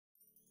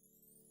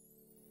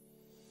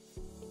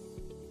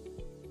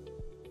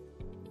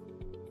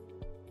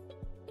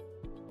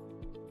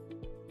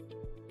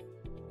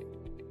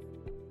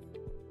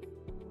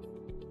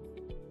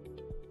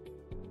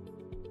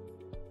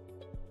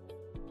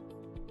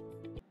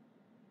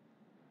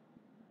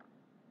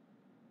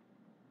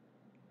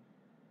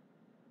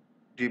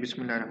जी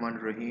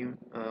बिस्मिल्लाहिर्रहमानिर्रहीम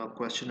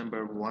question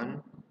number 1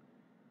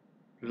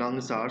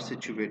 lungs are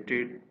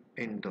situated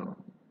in the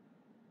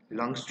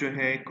lungs जो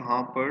है कहाँ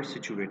पर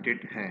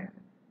situated हैं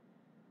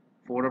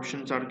 4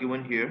 options are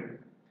given here.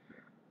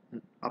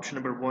 Option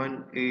number 1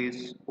 is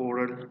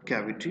oral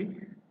cavity,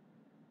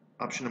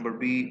 option number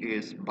B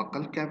is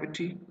buccal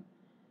cavity,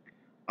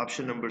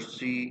 option number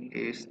C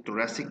is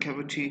thoracic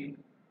cavity,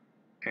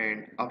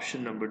 and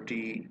option number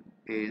D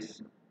is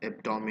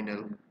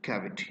abdominal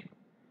cavity.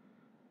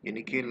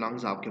 यानी कि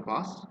lungs आपके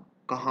पास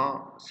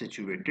कहाँ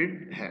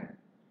situated है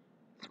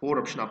 4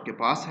 option आपके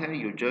पास है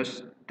you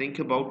just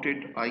think about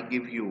it I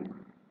give you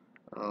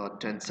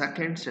 10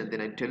 seconds and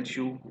then I tell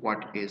you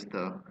what is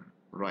the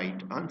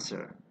right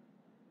answer.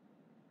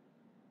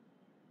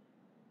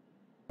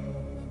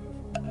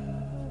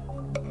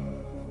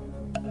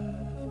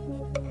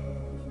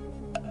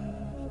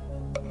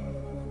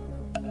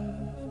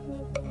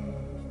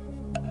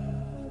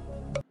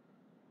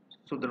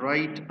 So the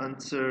right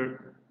answer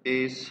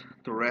is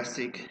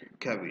thoracic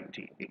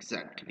cavity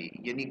exactly.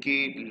 यानी कि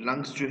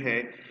lungs जो है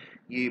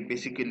ये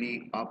बेसिकली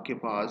आपके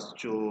पास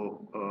जो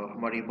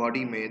हमारी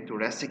बॉडी में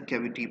thoracic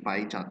cavity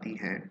पाई जाती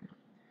है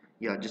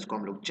या जिसको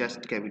हम लोग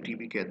चेस्ट कैविटी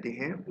भी कहते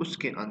हैं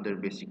उसके अंदर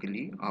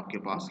बेसिकली आपके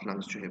पास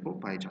लंग्स जो है वो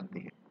पाए जाते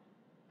हैं.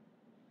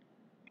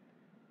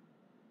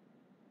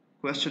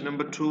 Question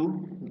number 2.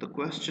 The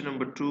question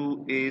number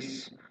 2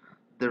 is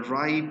the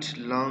right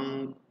lung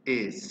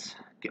is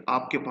कि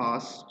आपके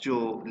पास जो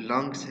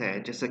लंग्स है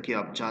जैसा कि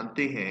आप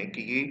जानते हैं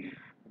कि ये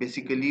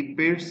बेसिकली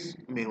पेट्स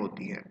में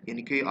होती है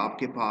यानी कि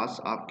आपके पास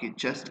आपकी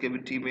चेस्ट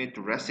कैविटी में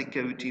thoracic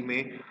कैविटी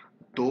में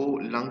दो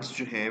लंग्स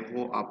जो हैं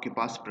वो आपके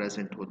पास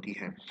प्रेजेंट होती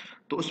है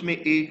तो उसमें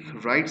एक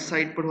राइट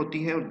साइड पर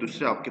होती है और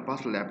दूसरे आपके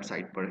पास लेफ्ट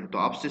साइड पर है तो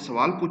आपसे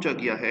सवाल पूछा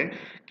गया है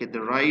कि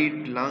द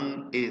राइट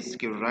लंग इज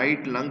कि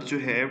राइट लंग जो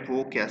है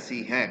वो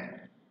कैसी है.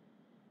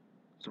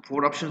 So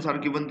 4 options are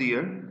given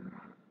there.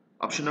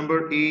 Option number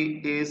A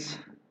is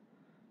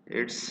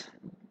it's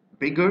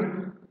bigger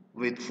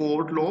with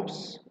 4 lobes.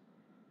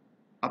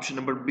 Option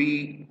number B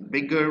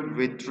bigger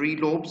with 3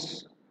 lobes.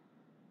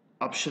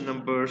 Option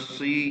number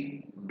C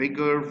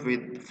bigger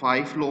with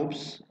 5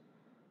 lobes.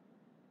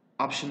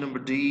 Option number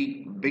D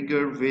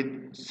bigger with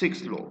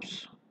 6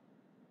 lobes.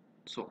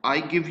 So I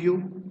give you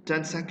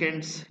 10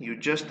 seconds, you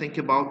just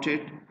think about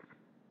it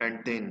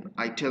and then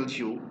I tell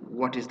you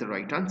what is the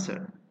right answer.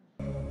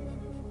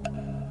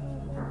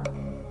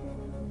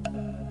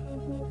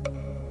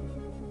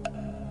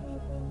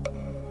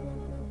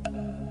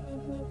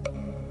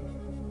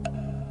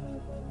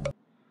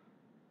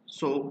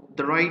 So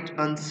the right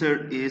answer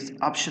is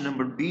option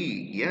number B.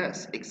 Yes,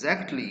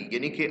 exactly.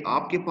 यानी कि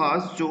आपके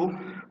पास जो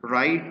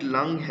right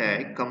lung है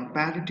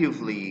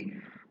comparatively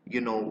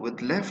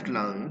with left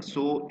lung,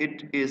 so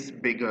it is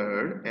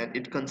bigger and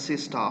it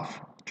consists of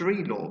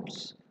 3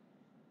 lobes.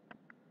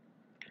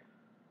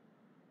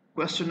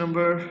 Question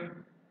number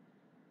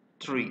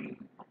 3.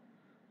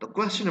 The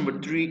question number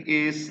 3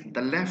 is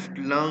the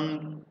left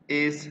lung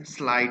is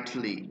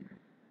slightly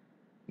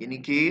यानी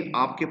कि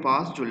आपके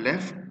पास जो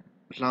left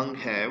lung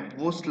है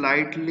वो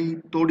स्लाइटली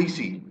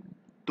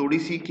थोड़ी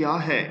सी क्या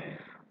है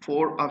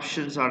 4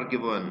 options are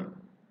given.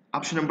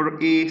 Option number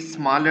A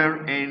smaller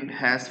and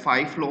has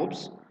 5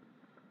 lobes.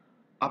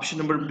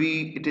 Option number B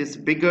it is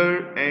bigger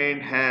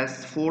and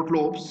has 4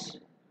 lobes.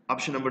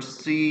 Option number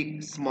C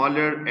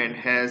smaller and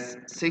has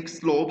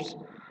 6 lobes.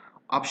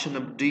 Option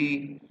number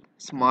D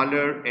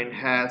smaller and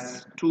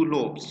has 2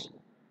 lobes.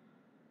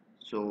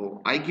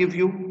 So I give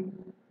you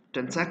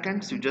 10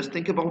 seconds, you just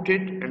think about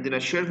it and then I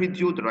share with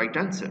you the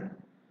right answer.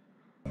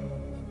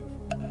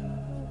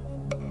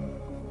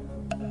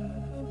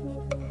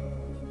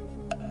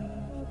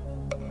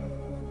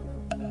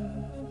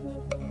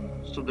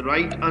 So the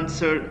right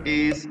answer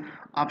is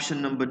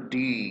option number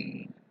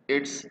D.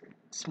 It's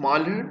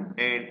smaller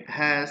and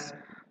has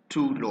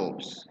 2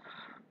 lobes.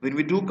 When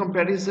we do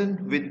comparison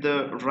with the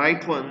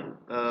right one,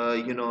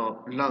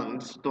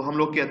 lungs, तो हम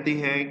लोग कहते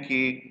हैं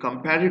कि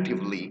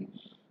comparatively,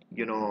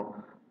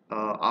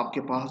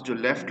 आपके पास जो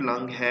left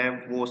lung है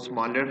वो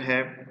स्मॉलर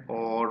है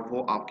और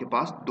वो आपके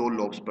पास 2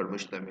 लोब्स पर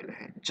मुश्तमिल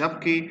है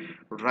जबकि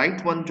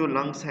राइट वन जो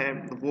लंग्स है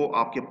वो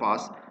आपके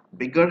पास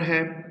बिगर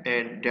है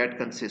and that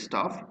consist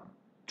of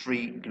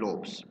 3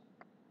 lobes.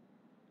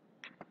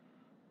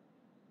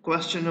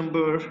 Question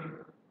number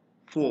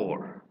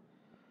 4.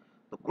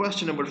 The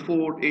question number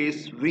 4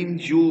 is when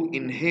you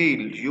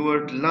inhale your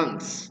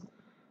lungs,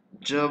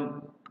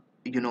 जब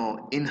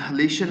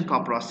inhalation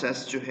का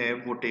process जो है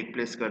वो take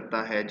place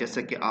करता है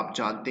जैसे कि आप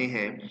जानते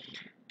हैं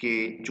कि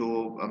जो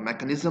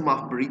mechanism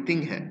of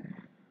breathing है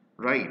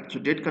right, so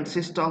that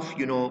consists of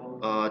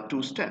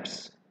 2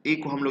 steps.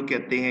 एक को हम लोग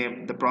कहते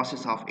हैं the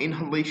process of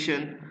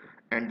inhalation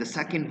and the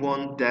second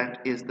one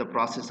that is the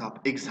process of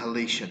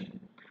exhalation.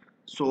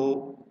 So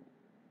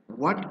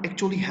what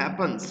actually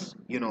happens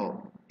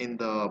in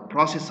the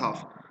process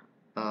of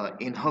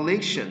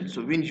inhalation,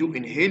 so when you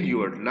inhale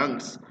your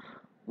lungs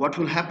what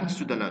will happen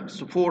to the lungs?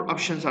 So 4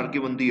 options are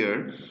given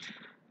there.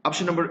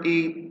 Option number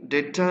A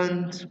they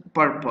turn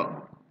purple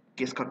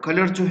कि इसका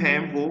colour जो है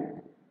वो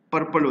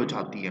purple हो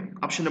जाती है।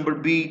 Option number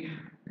B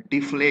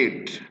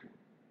deflate,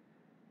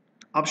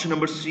 option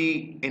number C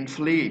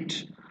inflate,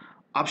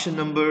 option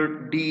number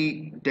D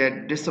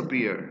that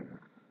disappear.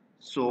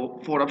 So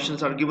four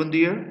options are given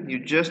there. You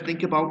just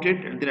think about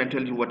it and then I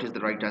tell you what is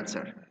the right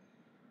answer.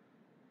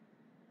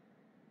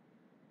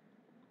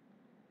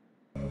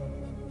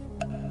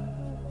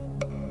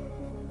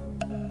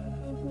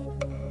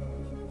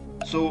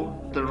 So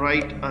the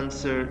right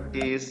answer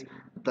is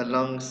the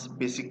lungs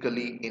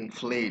basically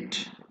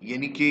inflate.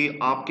 यानी कि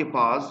आपके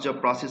पास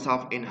जब process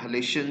of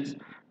inhalation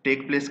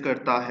take place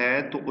करता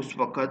है तो उस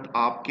वक्त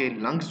आपके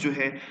लंग्स जो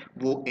है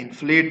वो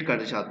इन्फ्लेट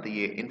कर जाती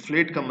है।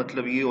 इन्फ्लेट का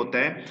मतलब ये होता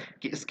है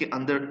कि इसके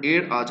अंदर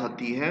एयर आ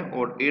जाती है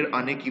और एयर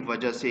आने की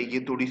वजह से ये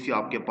थोड़ी सी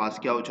आपके पास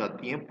क्या हो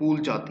जाती है, फूल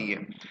जाती है।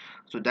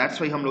 सो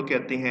दैट्स वाई हम लोग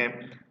कहते हैं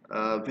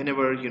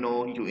whenever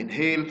you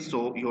inhale,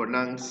 so your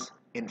lungs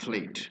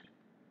inflate.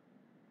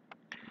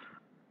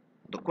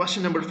 The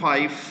question number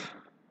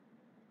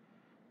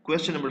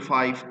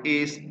 5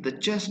 is the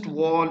chest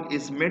wall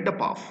is made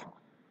up of,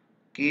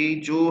 कि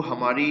जो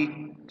हमारी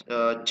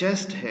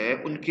चेस्ट है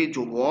उनके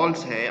जो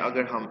वॉल्स है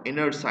अगर हम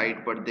इनर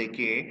साइड पर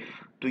देखें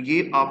तो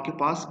ये आपके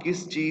पास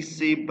किस चीज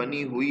से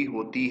बनी हुई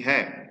होती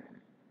है,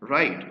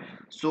 राइट।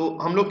 सो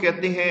हम लोग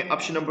कहते हैं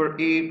option number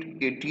 8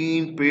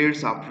 18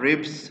 pairs of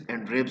ribs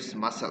and ribs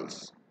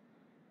muscles,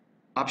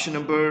 option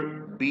number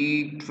B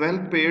 12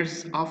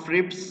 pairs of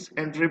ribs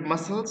and rib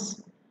muscles,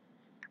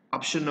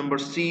 option number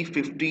C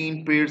 15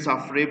 pairs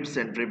of ribs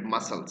and rib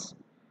muscles,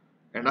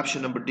 and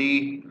option number D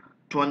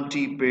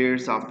 20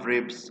 pairs of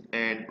ribs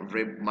and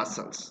rib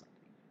muscles.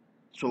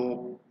 So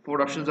four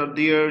options are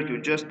there,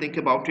 you just think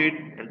about it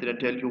and then I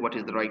tell you what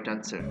is the right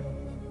answer.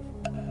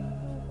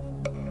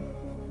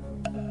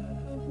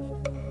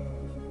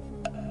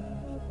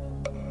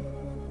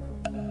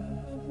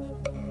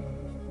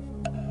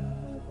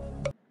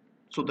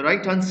 So the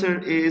right answer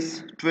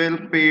is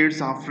 12 pairs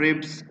of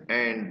ribs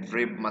and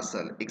rib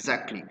muscle.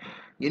 Exactly.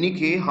 यानी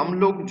कि हम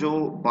लोग जो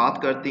बात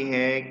करते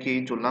हैं कि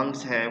जो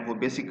लंग्स है वो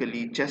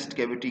बेसिकली चेस्ट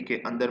कैविटी के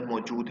अंदर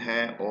मौजूद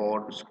है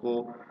और उसको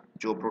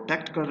जो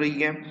प्रोटेक्ट कर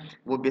रही है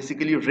वो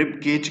बेसिकली रिब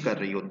केज कर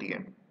रही होती है,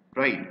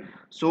 राइट।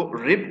 सो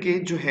रिब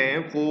केज जो है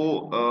वो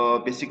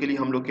बेसिकली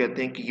हम लोग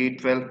कहते हैं कि ये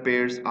 12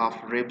 पेयर्स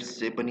ऑफ रिब्स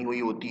से बनी हुई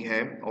होती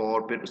है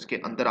और फिर उसके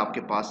अंदर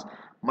आपके पास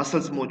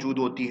मसल्स मौजूद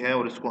होती है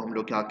और इसको हम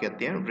लोग क्या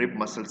कहते हैं, रिब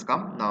मसल्स का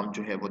नाम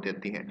जो है वो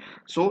देते हैं।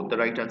 So the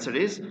right answer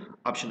is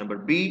option number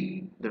B,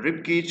 the rib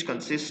cage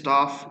consist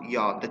of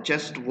या the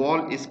chest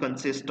wall is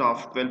consist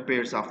of 12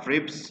 pairs of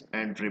ribs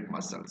and rib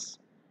muscles.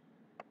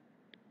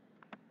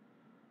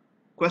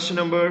 Question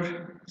number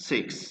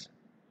 6,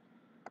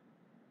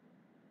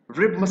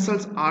 rib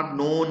muscles are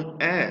known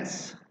as,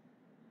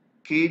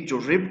 कि जो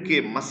rib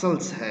के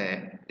muscles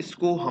है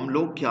इसको हम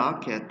लोग क्या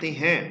कहते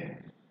हैं।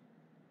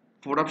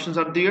 Four options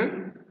are there.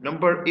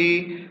 Number A,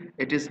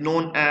 it is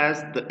known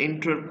as the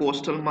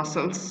intercostal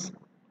muscles.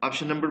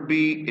 Option number B,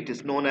 it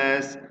is known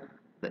as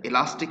the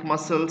elastic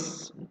muscles.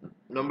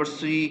 Number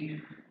C,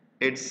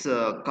 it's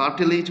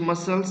cartilage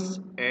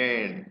muscles.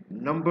 And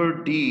number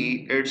D,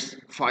 it's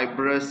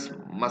fibrous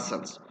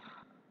muscles.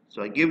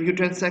 So I give you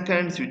 10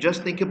 seconds. You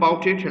just think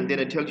about it and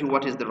then I tell you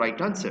what is the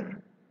right answer.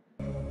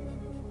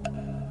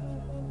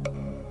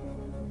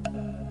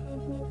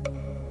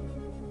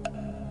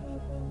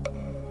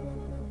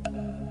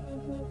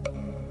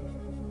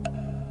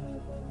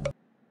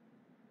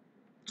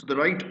 So the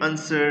right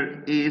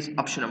answer is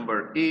option number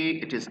A.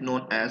 It is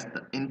known as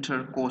the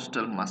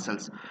intercostal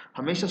muscles.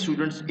 हमेशा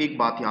students एक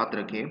बात याद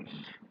रखें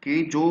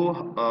कि जो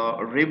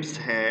ribs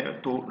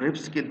है तो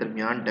ribs के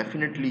दरमियान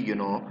डेफिनेटली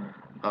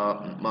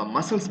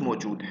मसल्स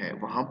मौजूद है,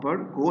 वहाँ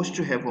पर गोश्त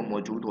जो है वो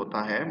मौजूद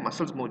होता है,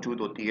 मसल्स मौजूद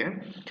होती है।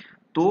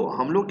 तो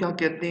हम लोग क्या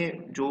कहते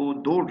हैं, जो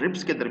दो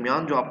रिब्स के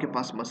दरमियान जो आपके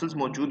पास मसल्स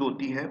मौजूद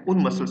होती है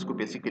उन मसल्स को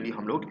बेसिकली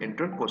हम लोग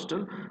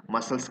इंटरकोस्टल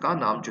मसल्स का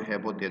नाम जो है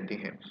वो देते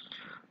हैं।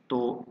 तो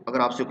अगर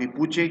आपसे कोई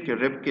पूछे कि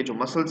रिब के जो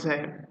मसल्स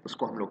हैं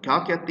उसको हम लोग क्या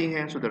कहते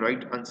हैं, so the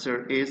right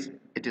answer is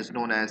it is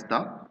known as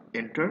the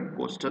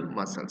intercostal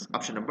muscles,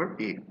 option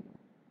number A.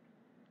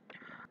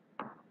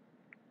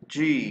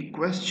 Ji,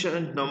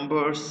 question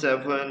number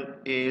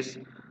 7 is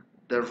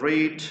the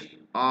rate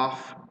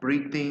of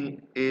breathing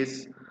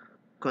is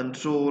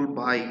control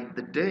by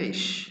the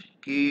dash,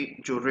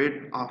 कि जो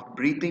रेट ऑफ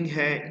ब्रीथिंग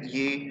है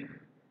ये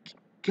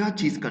क्या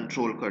चीज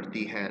control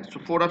करती है। So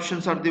four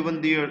options are given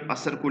there, a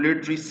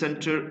circulatory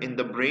centre in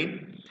the brain,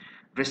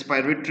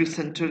 respiratory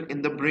center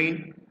in the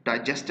brain,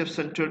 digestive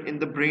center in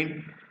the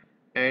brain,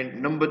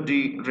 and number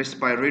D,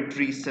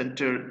 respiratory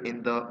center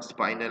in the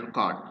spinal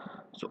cord.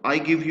 So I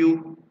give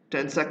you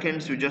 10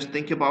 seconds, you just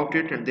think about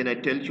it and then I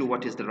tell you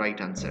what is the right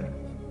answer.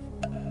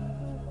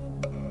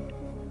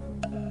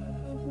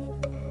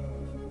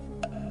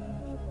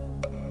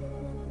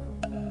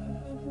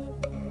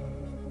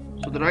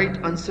 So the right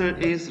answer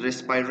is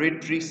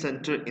respiratory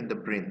center in the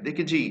brain.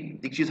 देखिए जी,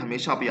 एक चीज़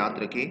हमेशा आप याद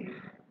रखें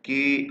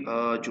कि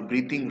जो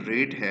breathing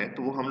rate है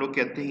तो वो हम लोग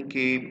कहते हैं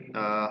कि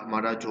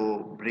हमारा जो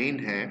ब्रेन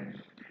है,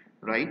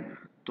 राइट,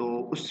 तो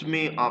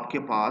उसमें आपके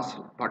पास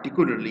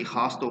पार्टिकुलरली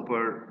ख़ास तौर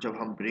पर जब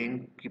हम ब्रेन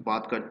की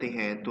बात करते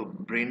हैं तो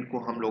ब्रेन को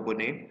हम लोगों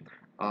ने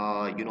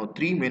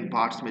 3 मेन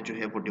पार्ट्स में जो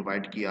है वो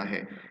डिवाइड किया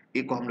है।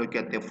 एक को हम लोग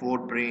कहते हैं फोर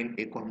ब्रेन,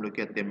 एक को हम लोग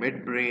कहते हैं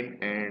mid brain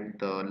and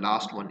the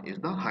last one is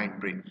the hind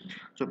brain.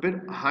 सो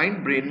फिर हाइंड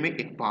ब्रेन में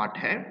एक पार्ट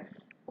है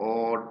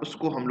और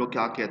उसको हम लोग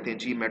क्या कहते हैं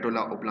जी,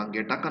 मेडुला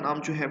ओब्लांगेटा का नाम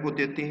जो है वो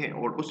देते हैं।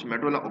 और उस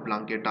मेडुला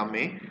ओब्लांगेटा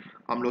में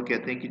हम लोग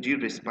कहते हैं कि जी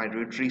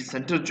रेस्पिरेटरी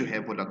सेंटर जो है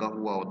वो लगा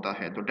हुआ होता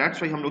है। तो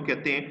डेट्स वाई हम लोग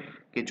कहते हैं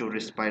कि जो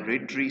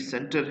रेस्पिरेटरी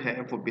सेंटर है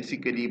वो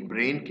बेसिकली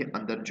ब्रेन के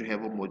अंदर जो है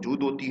वो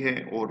मौजूद होती है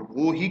और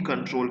वो ही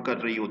कंट्रोल कर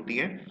रही होती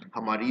है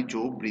हमारी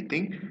जो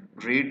ब्रीथिंग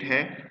रेट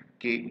है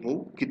कि वो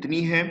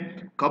कितनी है,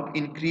 कब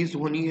इंक्रीज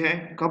होनी है,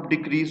 कब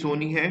डिक्रीज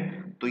होनी है।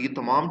 तो ये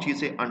तमाम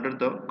चीज़ें under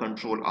the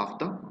control of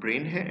the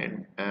brain है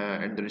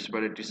and the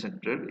respiratory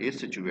centre is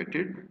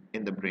situated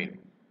in the brain.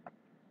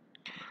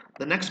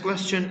 The next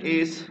question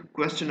is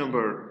question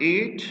number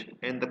 8,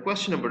 and the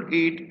question number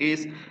 8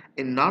 is,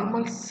 in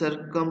normal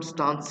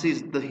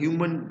circumstances the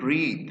human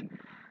breathe।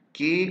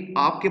 कि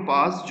आपके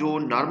पास जो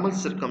normal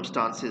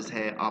circumstances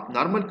है, आप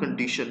normal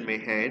condition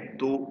में है,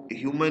 तो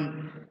human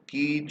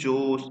की जो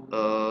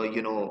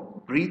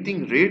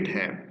ब्रीथिंग रेट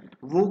है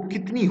वो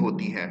कितनी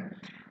होती है।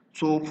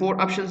 So four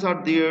options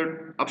are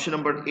there. Option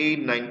number A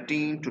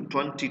 19 to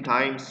 20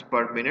 times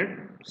per minute,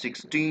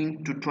 16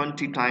 to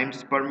 20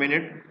 times per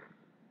minute,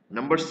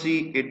 number C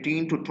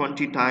 18 to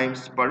 20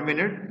 times per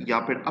minute, या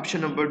फिर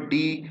option number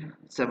D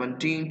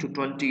 17 to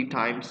 20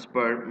 times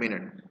per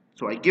minute।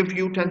 So I give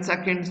you 10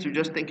 seconds to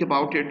just think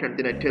about it and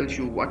then I tell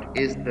you what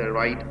is the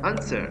right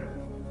answer.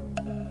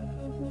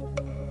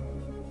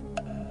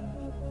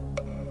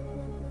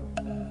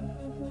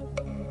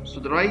 So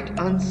the right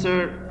answer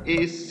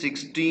is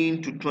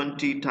 16 to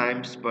 20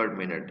 times per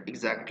minute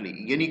exactly।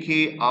 यानी कि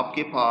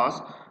आपके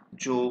पास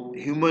जो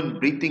human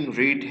breathing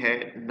rate है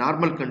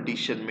normal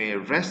condition में,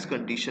 rest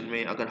condition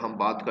में अगर हम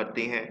बात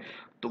करते हैं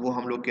तो वो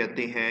हम लोग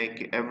कहते हैं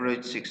कि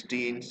एवरेज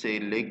 16 से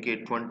लेके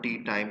 20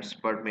 टाइम्स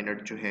पर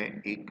मिनट जो है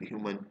एक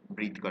ह्यूमन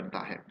ब्रीथ करता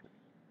है।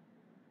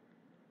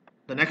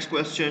 The next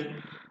question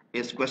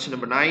is question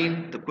number 9.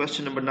 The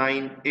question number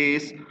 9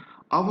 is,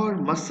 our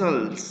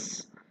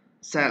muscles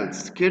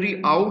cells carry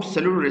out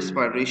cellular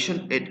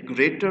respiration at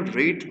greater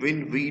rate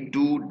when we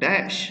do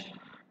dash।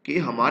 कि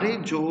हमारे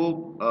जो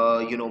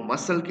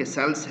मसल के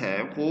सेल्स है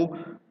वो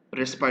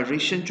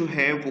रेस्पिरेशन जो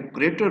है वो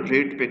ग्रेटर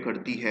रेट पे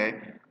करती है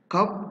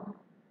कब,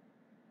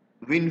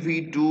 when we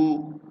do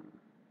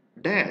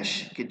dash,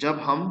 कि जब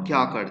हम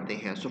क्या करते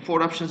हैं। So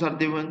four options are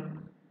given.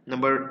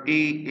 Number A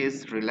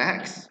is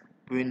relax,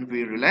 when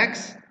we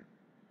relax।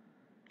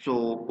 सो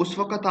उस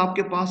वक्त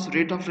आपके पास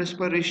रेट ऑफ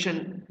रेस्पिरेशन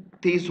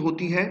तेज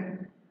होती है,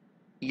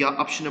 या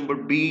option number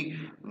be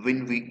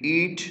when we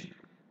eat,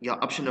 या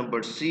option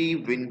number see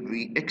when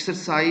we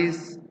exercise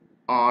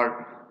और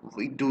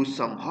we do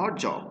some hard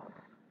job,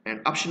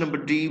 and option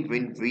number D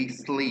when we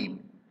sleep.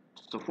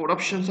 So four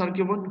options are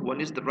given.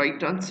 One is the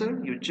right answer.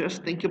 You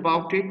just think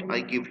about it. I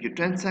give you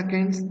 10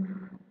 seconds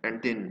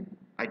and then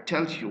I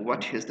tell you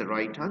what is the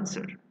right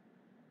answer.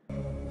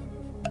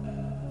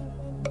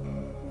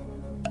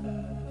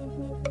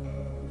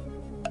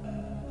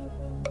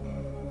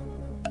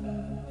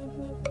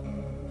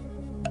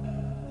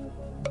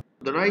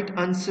 The right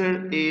answer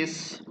is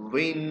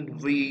when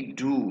we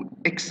do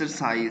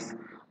exercise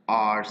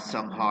or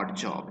some hard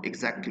job.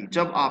 Exactly.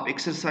 जब आप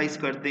exercise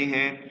करते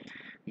हैं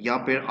या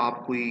फिर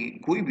आप कोई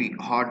कोई भी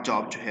हार्ड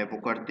जॉब जो है वो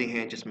करते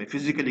हैं जिसमें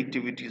फिजिकल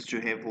एक्टिविटीज़ जो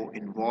है वो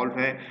इन्वॉल्व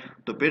है,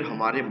 तो फिर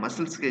हमारे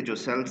मसल्स के जो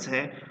सेल्स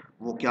हैं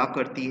वो क्या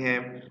करती हैं,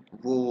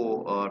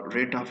 वो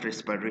रेट ऑफ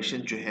रेस्पिरेशन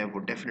जो है वो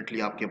डेफिनेटली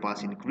आपके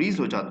पास इंक्रीज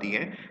हो जाती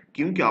है।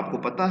 क्योंकि आपको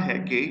पता है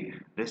कि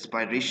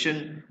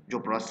रेस्पिरेशन जो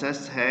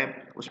प्रोसेस है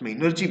उसमें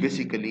एनर्जी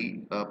बेसिकली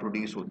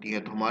प्रोड्यूस होती है।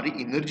 तो हमारी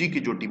एनर्जी की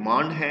जो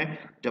डिमांड है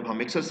जब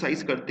हम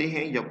एक्सरसाइज करते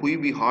हैं या कोई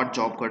भी हार्ड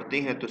जॉब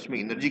करते हैं तो उसमें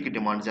एनर्जी की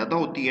डिमांड ज़्यादा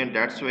होती है।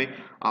 डेट्स वाई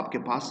आपके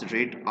पास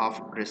रेट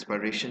ऑफ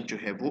रेस्पिरेशन जो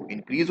है वो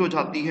इंक्रीज हो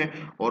जाती है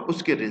और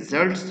उसके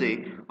रिजल्ट से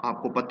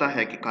आपको पता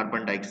है कि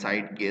कार्बन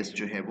डाइऑक्साइड गैस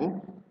जो है वो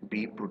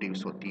भी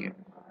प्रोड्यूस होती है।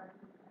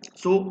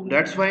 So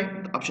that's why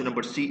option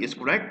number C is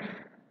correct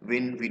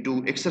when we do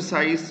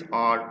exercise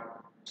or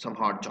some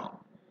hard job.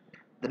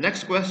 The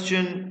next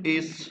question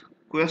is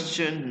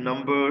question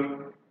number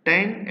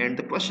 10,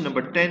 and the question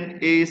number 10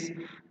 is,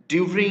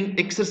 during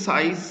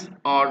exercise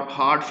or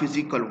hard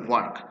physical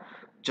work,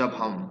 जब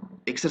हम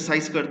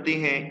exercise करते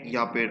हैं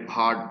या फिर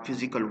hard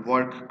physical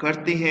work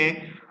करते हैं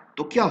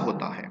तो क्या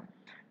होता है।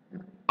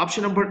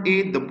 Option number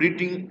A, the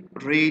breathing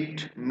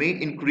rate may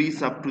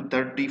increase up to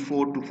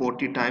 34 to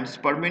 40 times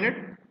per minute.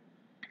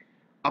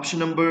 Option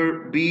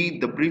number B,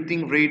 the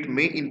breathing rate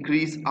may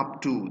increase up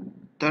to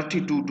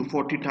 32 to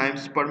 40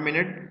 times per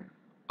minute.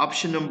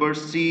 Option number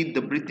C,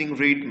 the breathing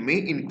rate may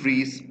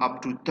increase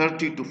up to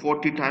 30 to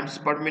 40 times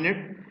per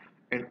minute.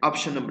 And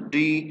option number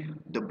D,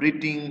 the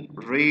breathing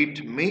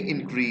rate may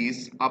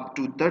increase up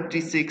to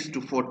 36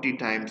 to 40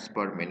 times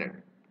per minute.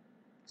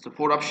 So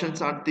four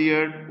options are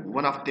there.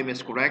 One of them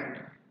is correct.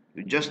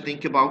 You just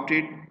think about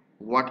it.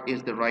 What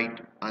is the right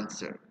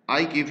answer?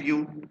 I give you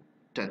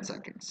 10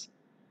 seconds.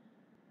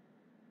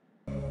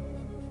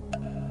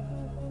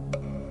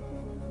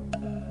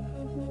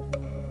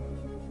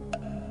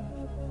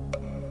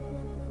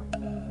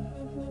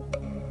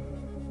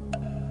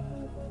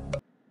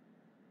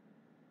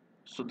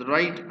 So the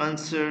right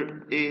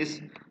answer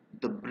is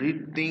the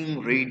breathing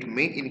rate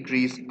may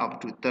increase up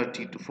to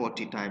 30 to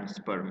 40 times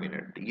per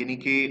minute. यानी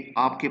कि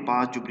आपके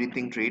पास जो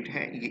breathing rate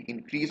है ये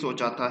increase हो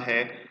जाता है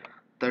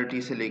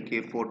 30 से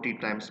लेके 40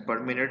 times per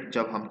minute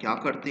जब हम क्या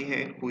करते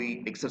हैं,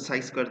 कोई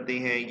exercise करते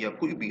हैं या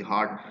कोई भी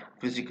hard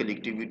physical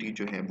activity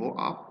जो है वो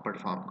आप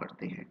perform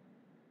करते हैं.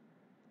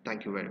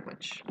 Thank you very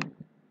much.